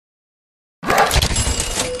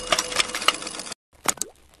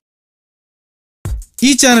ഈ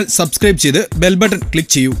channel subscribe ചെയ്ത് bell button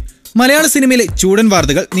click ചെയ്യൂ. മലയാള സിനിമയിലെ ചൂടൻ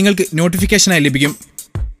വാർത്തകൾ നിങ്ങൾക്ക് നോട്ടിഫിക്കേഷനായി ലഭിക്കും.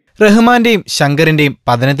 റഹ്മാന്റെയും ശങ്കറിന്റെയും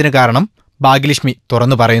പതനത്തിന് കാരണം ഭാഗ്യലക്ഷ്മി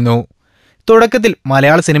തുറന്നു പറയുന്നു. തുടക്കത്തിൽ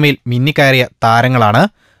മലയാള സിനിമയിൽ മിന്നിക്കയറിയ താരങ്ങളാണ്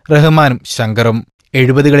റഹ്മാനും ശങ്കറും.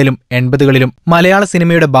 70കളിലും 80കളിലും മലയാള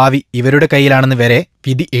സിനിമയുടെ ഭാവി ഇവരുടെ കയ്യിലാണെന്ന് വരെ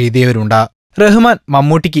വിധി എഴുതിയവരുണ്ട്. റഹ്മാൻ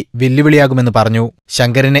മമ്മൂട്ടിക്ക് വെല്ലുവിളിയാകുമെന്ന് പറഞ്ഞു.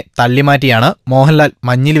 ശങ്കറിനെ തള്ളിമാറ്റിയാണ് മോഹൻലാൽ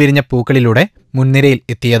മഞ്ഞിൽ വിരിഞ്ഞ പൂക്കളിലൂടെ മുൻനിരയിൽ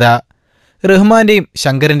എത്തിയത്. റഹ്മാന്റെയും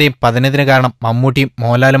ശങ്കറിന്റെയും പതനത്തിന് കാരണം മമ്മൂട്ടിയും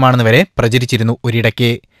മോഹൻലാലുമാണെന്ന് വരെ പ്രചരിച്ചിരുന്നു ഒരിടയ്ക്ക്.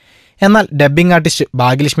 എന്നാൽ ഡബ്ബിംഗ് ആർട്ടിസ്റ്റ്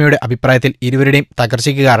ഭാഗ്യലക്ഷ്മിയുടെ അഭിപ്രായത്തിൽ ഇരുവരുടെയും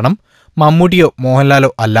തകർച്ചയ്ക്ക് കാരണം മമ്മൂട്ടിയോ മോഹൻലാലോ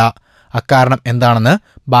അല്ല. അക്കാരണം എന്താണെന്ന്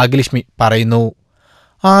ഭാഗ്യലക്ഷ്മി പറയുന്നു.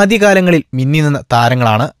 ആദ്യകാലങ്ങളിൽ മിന്നി നിന്ന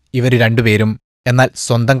താരങ്ങളാണ് ഇവർ രണ്ടുപേരും. എന്നാൽ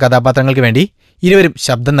സ്വന്തം കഥാപാത്രങ്ങൾക്ക് വേണ്ടി ഇരുവരും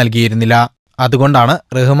ശബ്ദം നൽകിയിരുന്നില്ല. അതുകൊണ്ടാണ്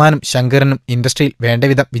റഹ്മാനും ശങ്കറിനും ഇൻഡസ്ട്രിയിൽ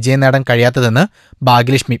വേണ്ടവിധം വിജയം നേടാൻ കഴിയാത്തതെന്ന്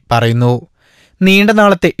ഭാഗ്യലക്ഷ്മി പറയുന്നു. നീണ്ട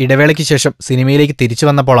നാളത്തെ ഇടവേളയ്ക്ക് ശേഷം സിനിമയിലേക്ക് തിരിച്ചു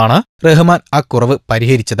വന്നപ്പോഴാണ് റഹ്മാൻ ആ കുറവ്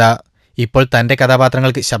പരിഹരിച്ചത്. ഇപ്പോൾ തന്റെ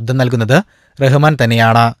കഥാപാത്രങ്ങൾക്ക് ശബ്ദം നൽകുന്നത് റഹ്മാൻ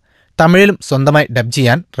തന്നെയാണ്. തമിഴിലും സ്വന്തമായി ഡബ്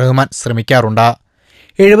ചെയ്യാൻ റഹ്മാൻ ശ്രമിക്കാറുണ്ട്.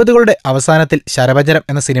 70കളുടെ അവസാനത്തിൽ ശരഭജനം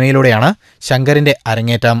എന്ന സിനിമയിലൂടെയാണ് ശങ്കറിന്റെ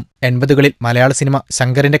അരങ്ങേറ്റം. 80കളിൽ മലയാള സിനിമ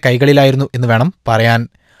ശങ്കറിന്റെ കൈകളിലായിരുന്നു എന്ന് വേണം പറയാൻ.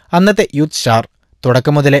 അന്നത്തെ യൂത്ത് സ്റ്റാർ.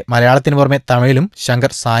 തുടക്കം മുതലേ മലയാളത്തിന് പുറമെ തമിഴിലും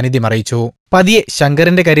ശങ്കർ സാന്നിധ്യം അറിയിച്ചു. പതിയെ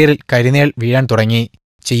ശങ്കറിന്റെ കരിയറിൽ കരിനിഴൽ വീഴാൻ തുടങ്ങി.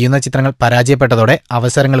 ചെയ്യുന്ന ചിത്രങ്ങൾ പരാജയപ്പെട്ടതോടെ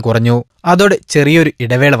അവസരങ്ങൾ കുറഞ്ഞു. അതോടെ ചെറിയൊരു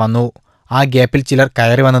ഇടവേള വന്നു. ആ ഗ്യാപ്പിൽ ചിലർ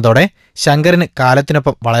കയറി വന്നതോടെ ശങ്കറിന്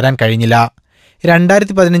കാലത്തിനൊപ്പം വളരാൻ കഴിഞ്ഞില്ല.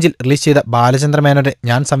 2015 റിലീസ് ചെയ്ത ബാലചന്ദ്രമേനോന്റെ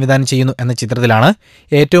ഞാൻ സംവിധാനം ചെയ്യുന്നു എന്ന ചിത്രത്തിലാണ്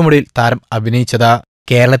ഏറ്റവും ഒടുവിൽ താരം അഭിനയിച്ചത്.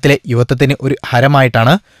 കേരളത്തിലെ യുവത്വത്തിന് ഒരു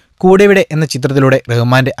ഹരമായിട്ടാണ് കൂടെവിടെ എന്ന ചിത്രത്തിലൂടെ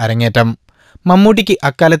റഹ്മാന്റെ അരങ്ങേറ്റം. മമ്മൂട്ടിക്ക്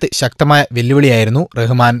അക്കാലത്ത് ശക്തമായ വെല്ലുവിളിയായിരുന്നു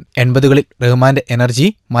റഹ്മാൻ. 80കളിൽ റഹ്മാന്റെ എനർജി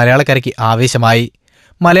മലയാളക്കരയ്ക്ക് ആവേശമായി.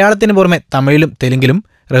 മലയാളത്തിന് പുറമെ തമിഴിലും തെലുങ്കിലും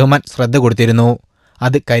റഹ്മാൻ ശ്രദ്ധ കൊടുത്തിരുന്നു.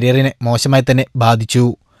 അത് കരിയറിനെ മോശമായി തന്നെ ബാധിച്ചു.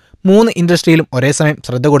 3 ഇൻഡസ്ട്രിയിലും ഒരേ സമയം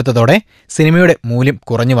ശ്രദ്ധ കൊടുത്തതോടെ സിനിമയുടെ മൂല്യം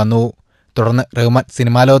കുറഞ്ഞു വന്നു. തുടർന്ന് റഹ്മാൻ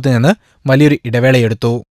സിനിമാ ലോകത്ത് നിന്ന് വലിയൊരു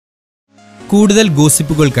ഇടവേളയെടുത്തു. കൂടുതൽ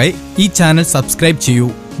ഗോസിപ്പുകൾക്കായി ഈ ചാനൽ സബ്സ്ക്രൈബ് ചെയ്യൂ.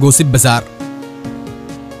 ഗോസിപ്പ് ബസാർ.